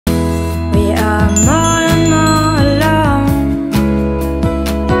I'm all alone.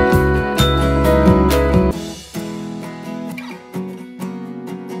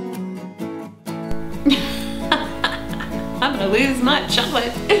 I'm gonna lose my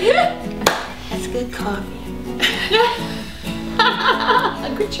chocolate. That's good coffee.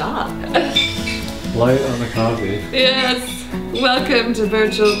 Good job. Light on the coffee. Yes. Welcome to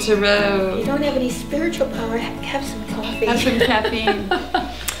Virtual If you Tarot. don't have any spiritual power, have some coffee. Have some caffeine.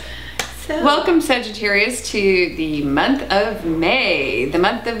 So, Welcome, Sagittarius, to the month of May, the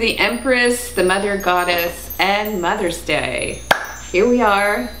month of the Empress, the Mother Goddess, and Mother's Day. Here we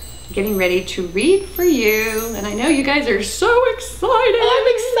are, getting ready to read for you, and I know you guys are so excited. I'm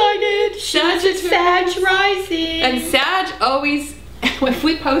excited. Sagittarius. Sag rising. And Sag always, if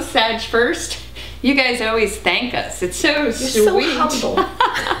we post Sag first, you guys always thank us. It's so sweet. so humble. I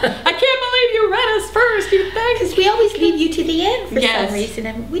can't believe you read us first. You thank us. Because we always leave you to the end for Yes. some reason,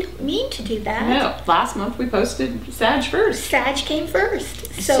 and we don't mean to do that. No, last month we posted Sag first. Sag came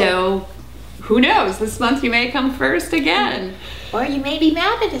first. So who knows? This month you may come first again. Or you may be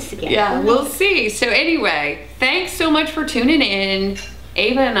mad at us again. Yeah, Who we'll knows? see. So anyway, thanks so much for tuning in.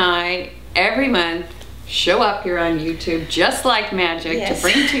 Ava and I, every month, show up here on YouTube just like magic Yes. to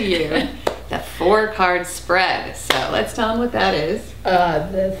bring to you the 4-card spread. So let's tell them what that is.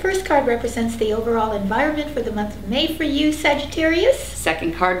 The first card represents the overall environment for the month of May for you, Sagittarius.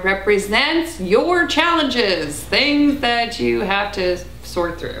 Second card represents your challenges, things that you have to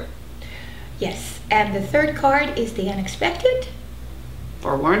sort through. Yes. And the third card is the unexpected.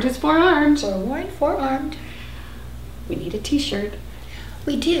 Forewarned is forearmed. Forewarned, forearmed. We need a t-shirt.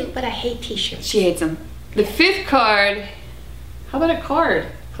 We do, but I hate t-shirts. She hates them. The fifth card, how about a card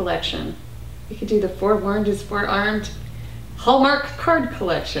collection? We could do the Forewarned is Forearmed Hallmark card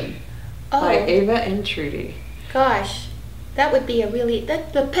collection by Ava and Trudy. Gosh, that would be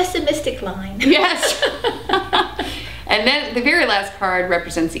that's the pessimistic line. Yes. And then the very last card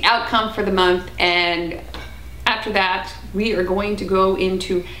represents the outcome for the month, and after that we are going to go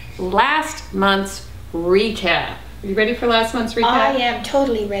into last month's recap. Are you ready for last month's recap? I am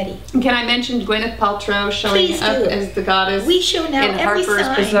totally ready. Can I mention Gwyneth Paltrow showing Please up do. as the goddess We show now in every Harper's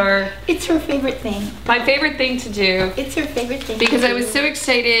sign. Bazaar? It's her favorite thing. My favorite thing to do, It's her favorite thing. because to I was do. so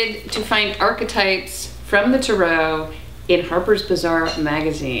excited to find archetypes from the tarot in Harper's Bazaar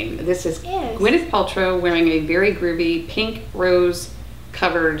magazine. This is Yes. Gwyneth Paltrow wearing a very groovy pink rose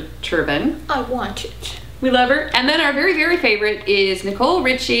covered turban. I want it. We love her. And then our very, very favorite is Nicole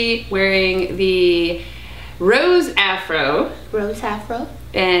Richie wearing the rose afro. Rose afro.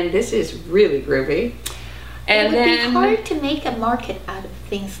 And this is really groovy. And it would then be hard to make a market out of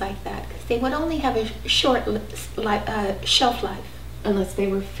things like that because they would only have a short shelf life. unless they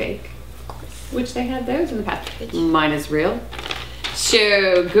were fake, Of course. which they had those in the past. Which- Mine is real.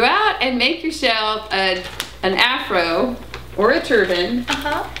 So go out and make yourself an afro or a turban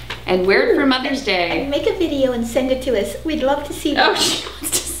Uh-huh. and wear it for Ooh, Mother's And Day. make a video and send it to us. We'd love to see them. Oh, she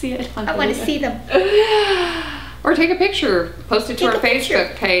wants to see it on I want to video. see them. Or take a picture, post it to Take our a picture.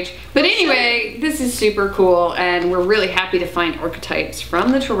 Facebook page. But anyway, this is super cool, and we're really happy to find archetypes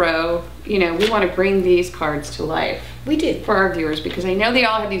from the tarot. You know, we want to bring these cards to life We do. for our viewers because I know they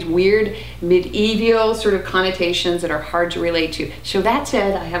all have these weird medieval sort of connotations that are hard to relate to. So that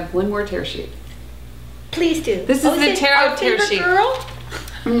said, I have one more tear sheet. Please do. This is the it tarot our tear favorite sheet. girl?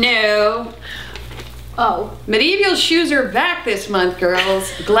 No. Oh, Medieval shoes are back this month,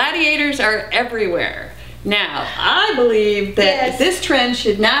 girls. Gladiators are everywhere. Now, I believe that Yes. this trend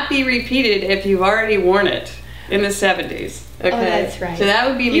should not be repeated if you've already worn it in the 70s. Okay? Oh, that's right. So that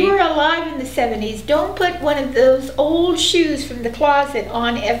would be you me. were alive in the 70s. Don't put one of those old shoes from the closet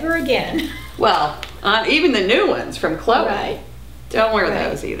on ever again. Well, even the new ones from Chloe. Right. Don't wear Right.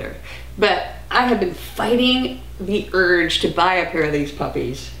 those either. But I have been fighting the urge to buy a pair of these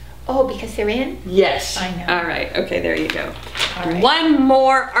puppies. Oh, because they're in? Yes. I know. All right. Okay, there you go. All right. One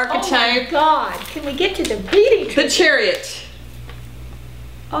more Oh my archetype. God. Can we get to the reading? The Chariot.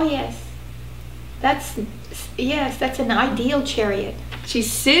 Oh, yes. That's an ideal chariot.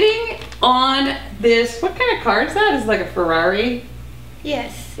 She's sitting on this, what kind of car is that? It's like a Ferrari.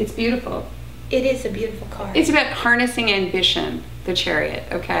 Yes, It's beautiful. it is a beautiful card. It's about harnessing ambition, the Chariot,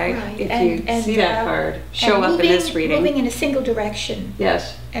 okay? Right. If And- you see that card, show and up in this reading. Moving in a single direction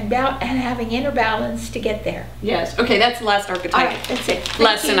Yes, and having inner balance to get there. yes. Okay, that's the last archetype. All right, that's it. Thank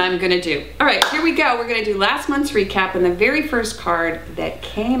Lesson you. I'm gonna do. All right, here we go. We're gonna do last month's recap, and the very first card that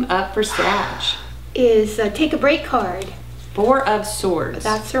came up for Sag, Is take a break card. 4 of Swords.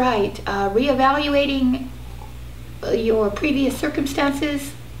 That's right. Reevaluating your previous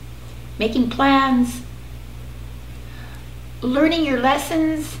circumstances, making plans, learning your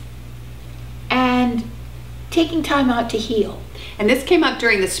lessons, taking time out to heal. And this came up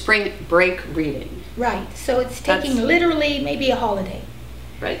during the spring break reading. Right. So it's taking That's- literally maybe a holiday.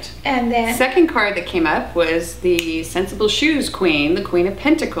 Right. And then Second card that came up was the Sensible Shoes Queen, the Queen of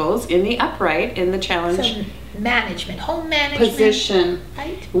Pentacles, in the upright in the challenge some management, home management. position.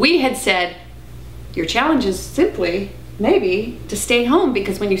 Right. We had said your challenge is simply maybe to stay home,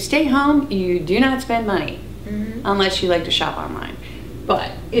 because when you stay home, you do not spend money unless you like to shop online.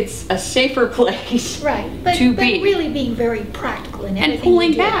 But it's a safer place Right. But, to but be. really being very practical in everything And pulling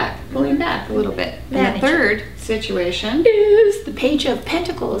you do. back a little bit. And the Manage. third situation Is the Page of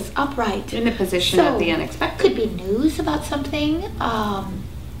Pentacles upright. in the position of the unexpected. Could be news about something,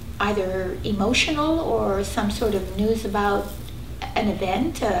 either emotional or some sort of news about an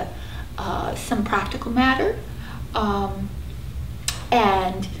event, some practical matter,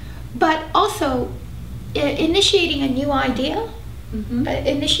 but also initiating a new idea,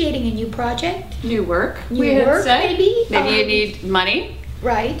 initiating a new project, New work. New we had work, said. maybe. Maybe you need money.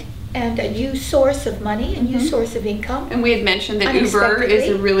 right? And a new source of money, a new source of income. And we had mentioned that Uber is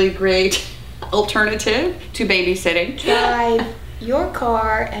a really great alternative to babysitting. Drive your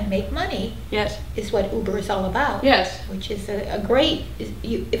car and make money Yes. is what Uber is all about. Yes. Which is a great,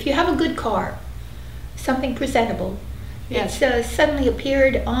 if you have a good car, something presentable, Yes. it's suddenly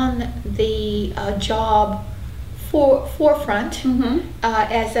appeared on the job forefront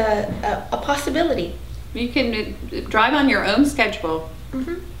as a possibility. You can drive on your own schedule.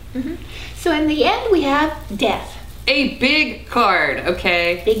 So in the end, we have death. A big card,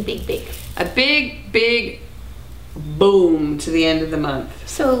 okay? Big, big, big. A big, big boom to the end of the month.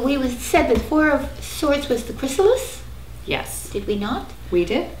 So we said that Four of Swords was the chrysalis, Yes. did we not? We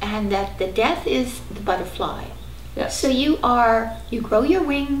did? And that the death is the butterfly. Yes. So you grow your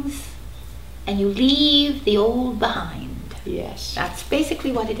wings and you leave the old behind. Yes. That's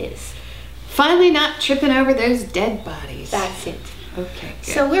basically what it is. Finally not tripping over those dead bodies. That's it. Okay,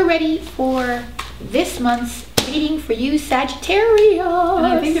 good. So we're ready for this month's reading for you, Sagittarius. And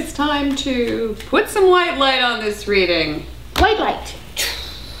I think it's time to put some white light on this reading. White light.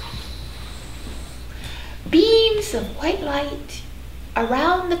 Beams of white light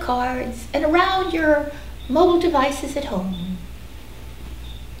around the cards and around your mobile devices at home.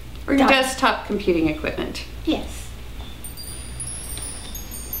 Or your Done. desktop computing equipment. Yes.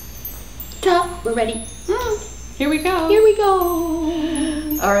 So, we're ready. Here we go. Here we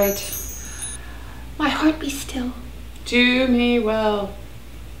go. All right. My heart be still. Do me well.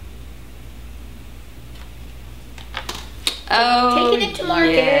 Oh, Taking it to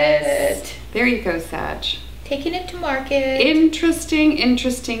market. yes. There you go, Sag. Taking it to market.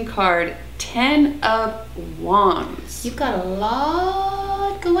 Interesting card. 10 of Wands. You've got a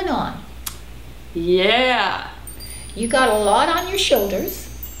lot going on. Yeah. You got a lot on your shoulders.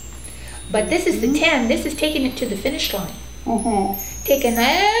 But this is the 10. This is taking it to the finish line. Taking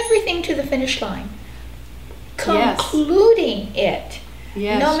everything to the finish line. Yes. Concluding it.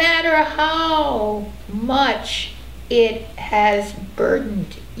 Yes. No matter how much it has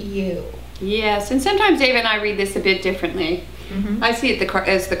burdened you. Yes, and sometimes Ava and I read this a bit differently. I see it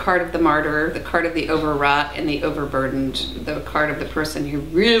as the card of the martyr, the card of the overwrought and the overburdened, the card of the person who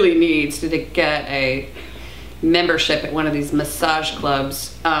really needs to get a membership at one of these massage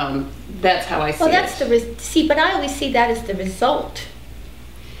clubs. That's how I see Well, that's it. but I always see that as the result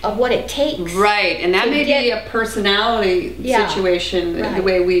of what it takes. Right, and that to may get- be a personality Yeah, situation, the right.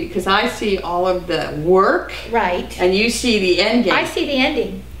 way because I see all of the work Right. and you see the end game. I see the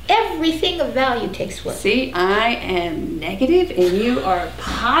ending. Everything of value takes work. See, I am negative and you are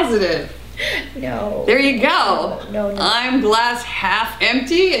positive. No. There you go. No. I'm glass half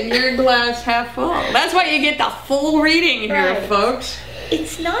empty and you're glass half full. That's why you get the full reading here, Right. folks.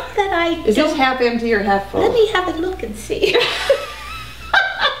 It's not that I Is don't. this half empty or half full? Let me have a look and see.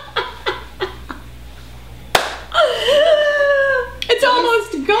 It's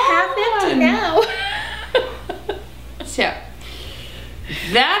almost gone. Half empty now. So,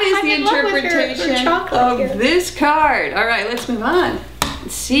 that is I'm the in love with her interpretation chocolate of here. this card. All right, let's move on.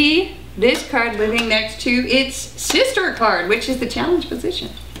 See this card living next to its sister card, which is the challenge position.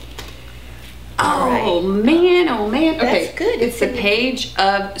 Oh, man, oh man. Okay, That's good. It's the Page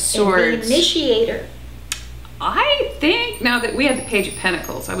of Swords. The initiator. I think now that we had the Page of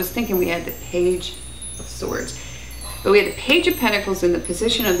Pentacles, I was thinking we had the Page of Swords. But we had the Page of Pentacles in the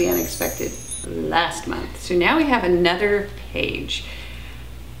position of the unexpected last month. So now we have another page.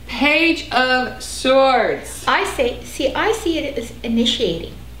 Page of Swords. I see it as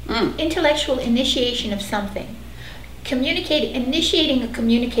initiating. Intellectual initiation of something. Initiating a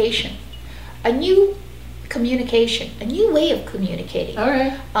communication. A new communication. A new way of communicating. All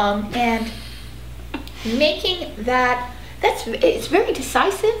right. And making it's very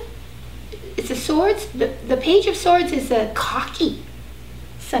decisive. It's a swords. The page of swords is a cocky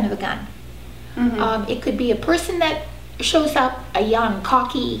son of a gun. It could be a person that shows up, a young,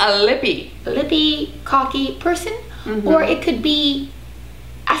 cocky, A lippy. cocky person, or it could be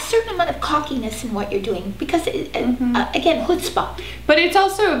a certain amount of cockiness in what you're doing, because again, chutzpah. But it's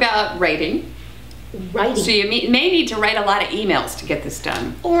also about writing. Writing. So you may need to write a lot of emails to get this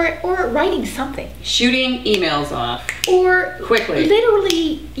done. Or writing something. Shooting emails off. Or quickly.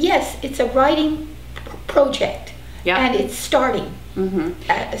 Literally, yes, it's a writing project. Yeah. And it's starting.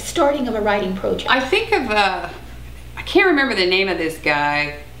 Starting of a writing project. I think of, I can't remember the name of this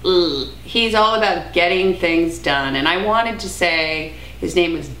guy. He's all about getting things done. And I wanted to say his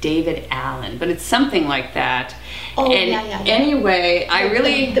name was David Allen, but it's something like that. Oh, and yeah. anyway, I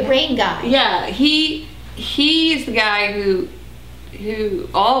really... The brain guy. Yeah, he is the guy who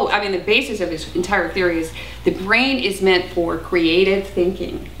the basis of his entire theory is the brain is meant for creative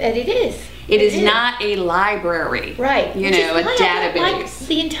thinking. That it is. It is not a library. Right. You know, a database. Like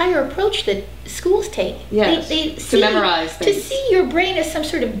the entire approach that schools take. Yes. They to memorize things. To see your brain as some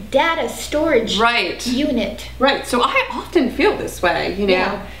sort of data storage unit. Right. So I often feel this way, you know.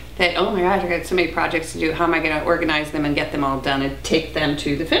 Yeah. That, oh my gosh, I got so many projects to do. How am I going to organize them and get them all done and take them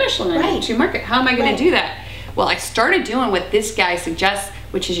to the finish line, to market? How am I going to do that? Well, I started doing what this guy suggests,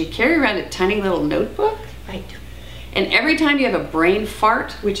 which is you carry around a tiny little notebook. Right. And every time you have a brain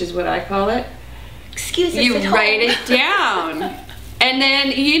fart, which is what I call it, you write it down. And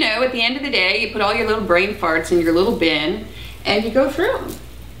then, you know, at the end of the day, you put all your little brain farts in your little bin and you go through them.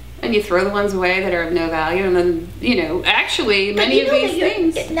 And you throw the ones away that are of no value, and then, you know, actually, many of these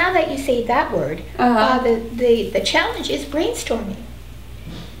things... Now that you say that word, the challenge is brainstorming.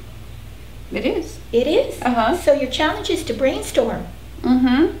 It is. It is. So your challenge is to brainstorm.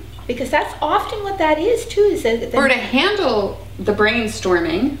 Because that's often what that is, too. Or to handle the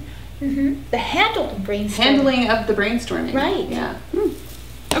brainstorming. The brainstorming. Handling of the brainstorming. Right. Yeah.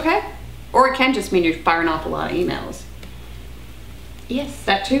 Okay. Or it can just mean you're firing off a lot of emails. Yes.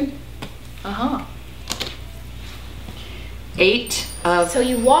 That too? 8 of So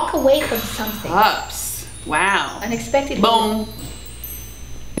you walk away from something. Cups. Wow. Unexpectedly. Boom.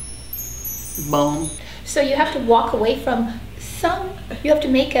 Boom. So you have to walk away from you have to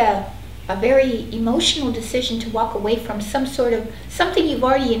make a very emotional decision to walk away from something you've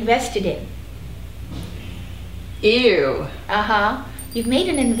already invested in. Ew. You've made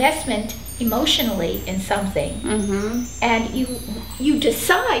an investment emotionally in something, and you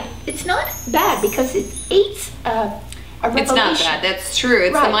decide it's not bad because it's a revelation. It's not bad. That's true.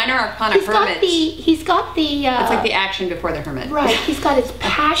 It's the minor arcana hermit. He's got the. It's like the action before the hermit. Right. He's got his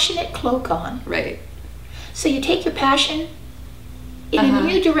passionate cloak on. Right. So you take your passion in a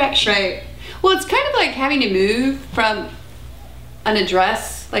new direction. Right. Well, it's kind of like having to move from an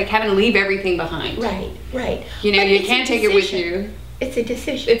address, like having to leave everything behind. Right. Right. You know, but you can't take it with you. It's a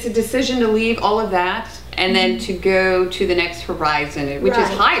decision. It's a decision to leave all of that and then to go to the next horizon, which is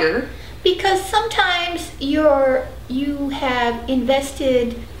higher. Because sometimes you have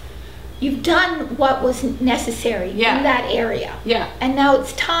invested, you've done what was necessary in that area. Yeah. And now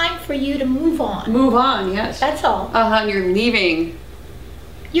it's time for you to move on. Move on, yes. That's all. And you're leaving.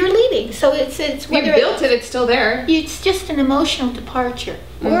 You're leaving. So it's you built it, it's still there. It's just an emotional departure.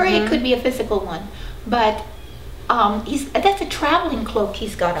 Or it could be a physical one. But that's a traveling cloak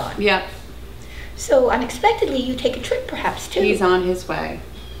he's got on. Yeah. So unexpectedly, you take a trip perhaps too. He's on his way.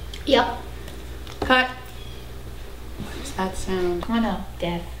 Yep. Cut. What does that sound? I know,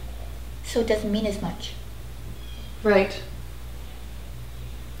 death. So it doesn't mean as much. Right.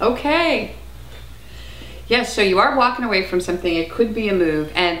 Okay. Yes, so you are walking away from something. It could be a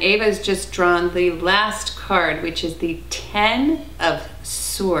move. And Ava's just drawn the last card, which is the 10 of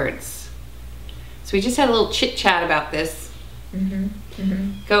Swords. So we just had a little chit chat about this.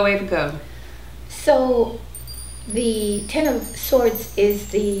 Go, Ava, go. So the 10 of Swords is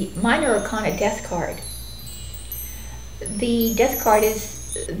the minor arcana death card. The death card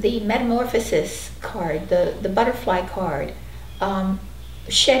is the metamorphosis card, the butterfly card,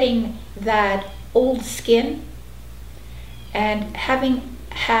 shedding that old skin and having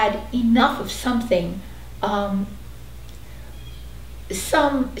had enough of something,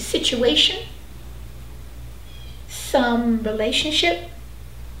 some situation, some relationship,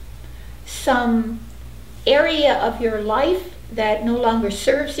 some area of your life that no longer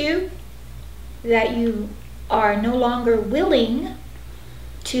serves you, that you are no longer willing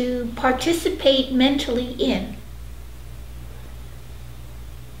to participate mentally in,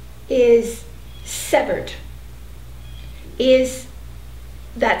 is severed. Is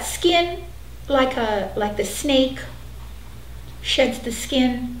that skin like the snake sheds the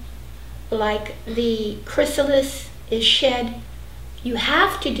skin, like the chrysalis is shed. You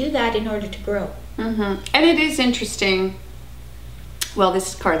have to do that in order to grow. And it is interesting. Well,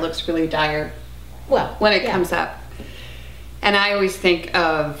 this card looks really dire when it comes up. And I always think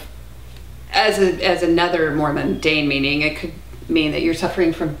of, as another more mundane meaning, it could mean that you're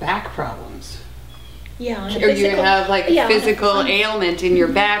suffering from back problems. Yeah. Or you have like a physical ailment in your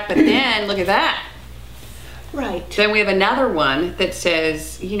back, but then look at that. Right. Then we have another one that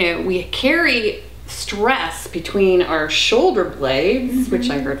says, you know, we carry stress between our shoulder blades, which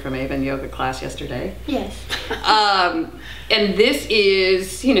I heard from Ava in yoga class yesterday. Yes. And this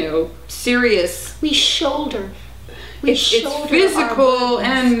is, you know, serious. We shoulder. It's physical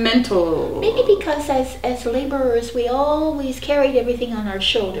and mental. Maybe because as laborers, we always carried everything on our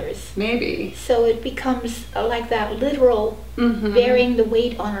shoulders. Maybe. So it becomes like that literal bearing the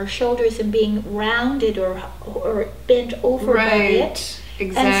weight on our shoulders and being rounded or bent over by it.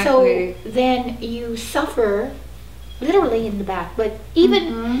 Exactly. And so then you suffer literally in the back. But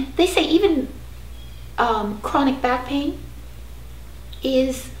even, they say even chronic back pain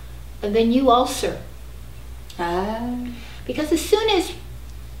is the new ulcer. Because as soon as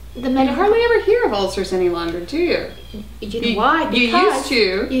the medical... You hardly ever hear of ulcers any longer, do you? You know why? Because you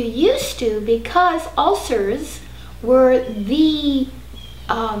used to. You used to, because ulcers were the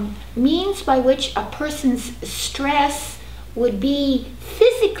means by which a person's stress would be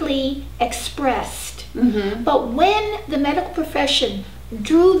physically expressed. But when the medical profession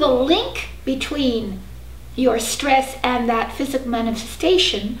drew the link between your stress and that physical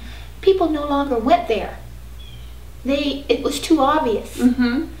manifestation, people no longer went there. It was too obvious.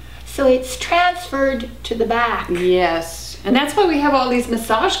 So it's transferred to the back. Yes. And that's why we have all these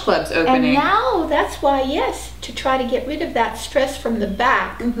massage clubs opening. And now that's why, yes, to try to get rid of that stress from the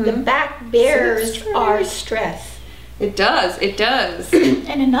back. The back bears our stress. It does. It does.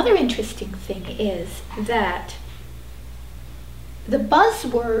 And another interesting thing is that the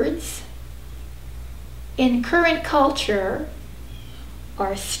buzzwords in current culture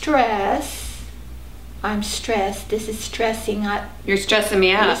are stress. I'm stressed. This is stressing. You're stressing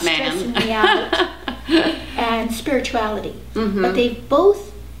me out, man. You're stressing me out. And spirituality. But they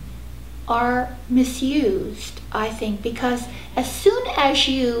both are misused, I think, because as soon as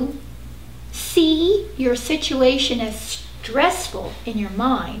you see your situation as stressful in your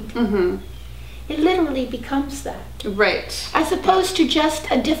mind, it literally becomes that. Right. As opposed to just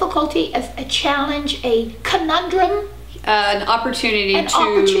a difficulty, a challenge, a conundrum. An opportunity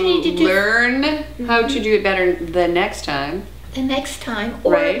to learn how to do it better the next time. The next time.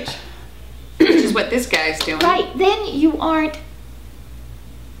 Or, right. Which is what this guy's doing. Right. Then you aren't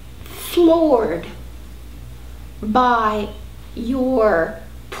floored by your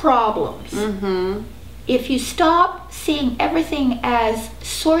problems. If you stop seeing everything as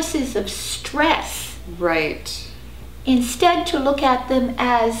sources of stress. Right. Instead to look at them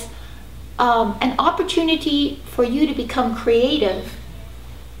as an opportunity for you to become creative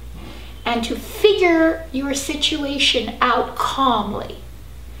and to figure your situation out calmly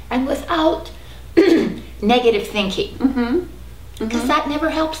and without negative thinking. Because that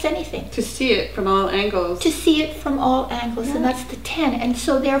never helps anything. To see it from all angles. To see it from all angles, and that's the 10. And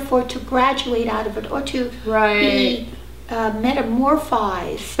so therefore to graduate out of it or to be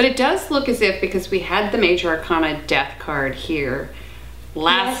metamorphized. But it does look as if, because we had the Major Arcana Death card here,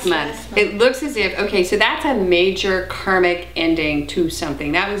 last month. It looks as if, okay, so that's a major karmic ending to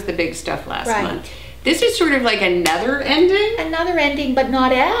something. That was the big stuff last month. This is sort of like another ending. Another ending, but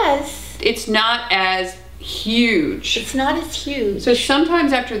not as... It's not as huge. It's not as huge. So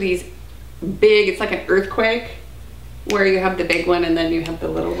sometimes after these big, it's like an earthquake, where you have the big one and then you have the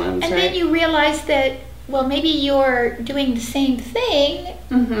little ones, and then you realize that, well, maybe you're doing the same thing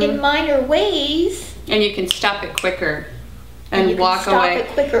in minor ways. And you can stop it quicker. And you walk can away. Stop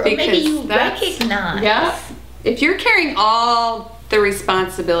it quicker, or maybe you recognize. Yeah. If you're carrying all the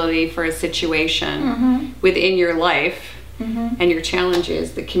responsibility for a situation within your life, and your challenge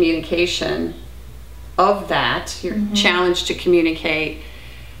is the communication of that, your challenge to communicate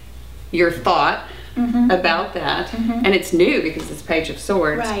your thought about that, and it's new because it's Page of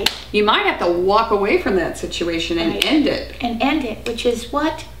Swords. You might have to walk away from that situation and end it. And end it, which is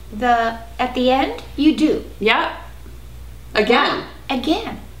what at the end you do. Yeah. Again.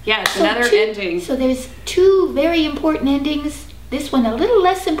 Again. Yeah, it's another ending. So there's two very important endings. This one a little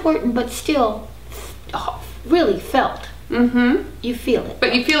less important, but still really felt. You feel it.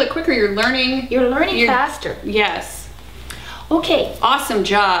 But you feel it quicker. You're learning. You're learning faster. Yes. Okay. Awesome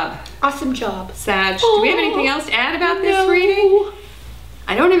job. Awesome job. Sag. Do we have anything else to add about this reading?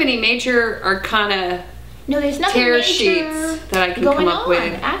 I don't have any major arcana No, there's nothing tear major sheets that I can going come up on,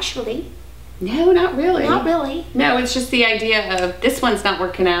 with. actually. No, not really. Not really. No, it's just the idea of this one's not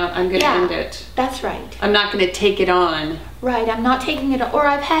working out. I'm going to end it. That's right. I'm not going to take it on. Right, I'm not taking it, or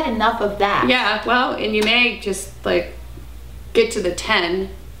I've had enough of that. Yeah, well, and you may just like get to the 10,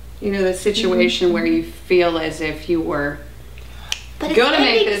 you know, the situation where you feel as if you were But going to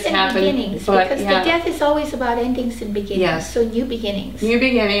make endings this and happen. beginnings, But because yeah, the death is always about endings and beginnings. Yes. So new beginnings. new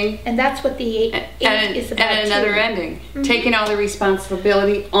beginning And that's what the eight is about. and another too. ending. Taking all the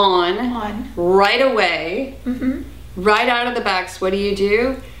responsibility on right away, right out of the box. What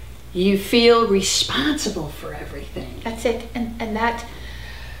do? You feel responsible for everything. That's it. And that.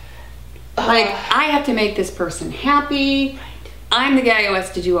 Like, I have to make this person happy. I'm the guy who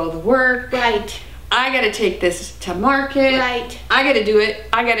has to do all the work. Right. I got to take this to market. Right. I got to do it.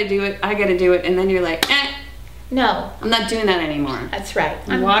 I got to do it. I got to do it. And then you're like, No. I'm not doing that anymore. That's right.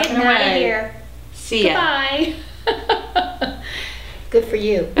 I'm walking getting out of away. here. See ya. Goodbye. Good for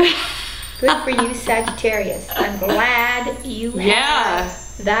you. Good for you, Sagittarius. I'm glad you have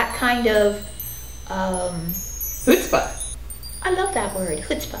that kind of Chutzpah. I love that word,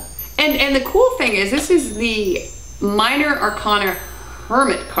 chutzpah. And the cool thing is, this is the minor arcana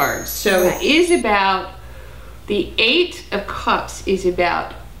hermit card. So it is about, the 8 of Cups is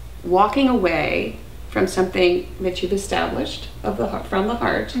about walking away from something that you've established from the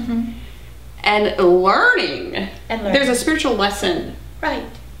heart, and learning. There's a spiritual lesson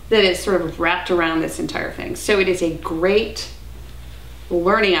that is sort of wrapped around this entire thing. So it is a great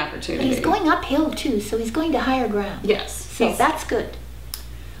learning opportunity. But he's going uphill too, so he's going to higher ground. Yes. So that's good.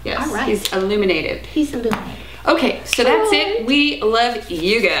 Yes. All right. He's illuminated. He's illuminated. Okay, so that's it. We love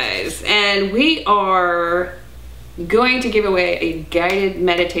you guys, and we are going to give away a guided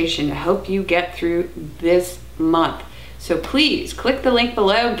meditation to help you get through this month. So please click the link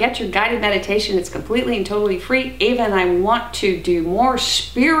below, get your guided meditation. It's completely and totally free. Ava and I want to do more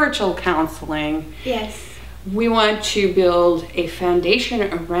spiritual counseling. Yes. We want to build a foundation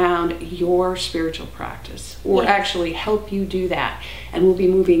around your spiritual practice, or actually help you do that. And we'll be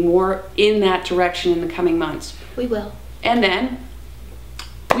moving more in that direction in the coming months. We will. And then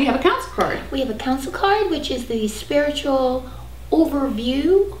we have a counsel card. We have a counsel card, which is the spiritual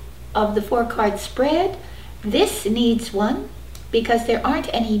overview of the 4-card spread. This needs one because there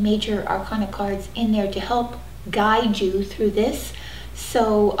aren't any major arcana cards in there to help guide you through this.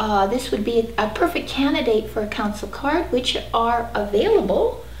 So this would be a perfect candidate for a counsel card, which is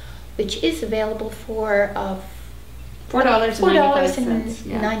available for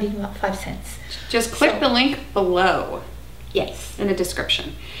 $4.95. Just click the link below. Yes. In the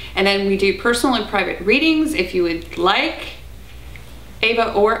description. And then we do personal and private readings. If you would like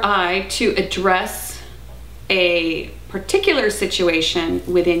Ava or I to address a particular situation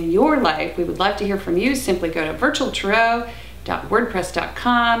within your life, we would love to hear from you. Simply go to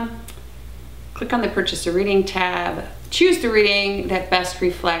virtualtarot.wordpress.com, click on the Purchase a Reading tab, choose the reading that best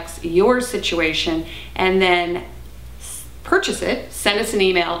reflects your situation, and then purchase it. Send us an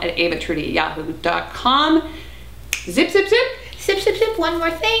email at avatrudy@yahoo.com. Zip, zip, zip. Zip, zip, zip. One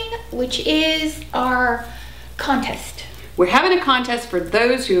more thing, which is our contest. We're having a contest for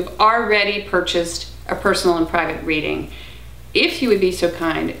those who have already purchased a personal and private reading. If you would be so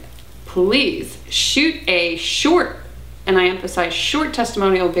kind, please shoot a short, and I emphasize short,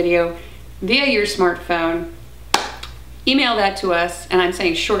 testimonial video via your smartphone. Email that to us, and I'm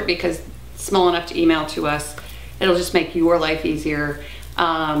saying short because it's small enough to email to us. It'll just make your life easier.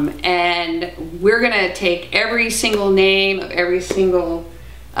 And we're gonna take every single name of every single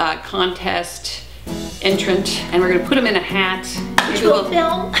contest entrant, and we're gonna put them in a hat.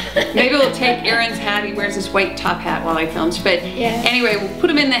 Maybe we'll take Aaron's hat. He wears this white top hat while I films. But anyway, we'll put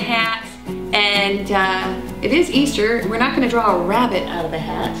them in the hat, and it is Easter. We're not gonna draw a rabbit out of the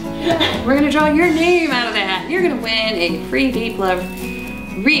hat. We're gonna draw your name out of the hat. You're gonna win a free deep love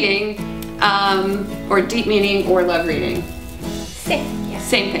reading, or deep meaning or love reading.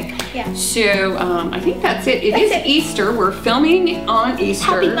 Same thing. Yeah. So I think that's it. It is Easter. We're filming on Easter.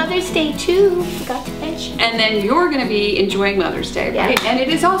 Happy Mother's Day too. Forgot to mention. And then you're going to be enjoying Mother's Day, right? And it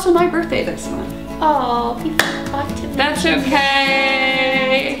is also my birthday this month. Oh, we forgot to mention. That's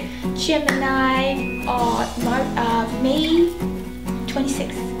okay. Gemini, May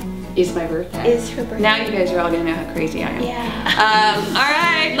 26th. Is my birthday. Is her birthday. Now you guys are all going to know how crazy I am. Yeah. All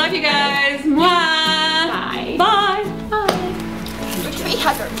right. Love you guys. Mwah. Bye. Bye. Bye. We're 3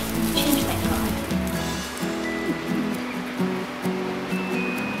 huggers.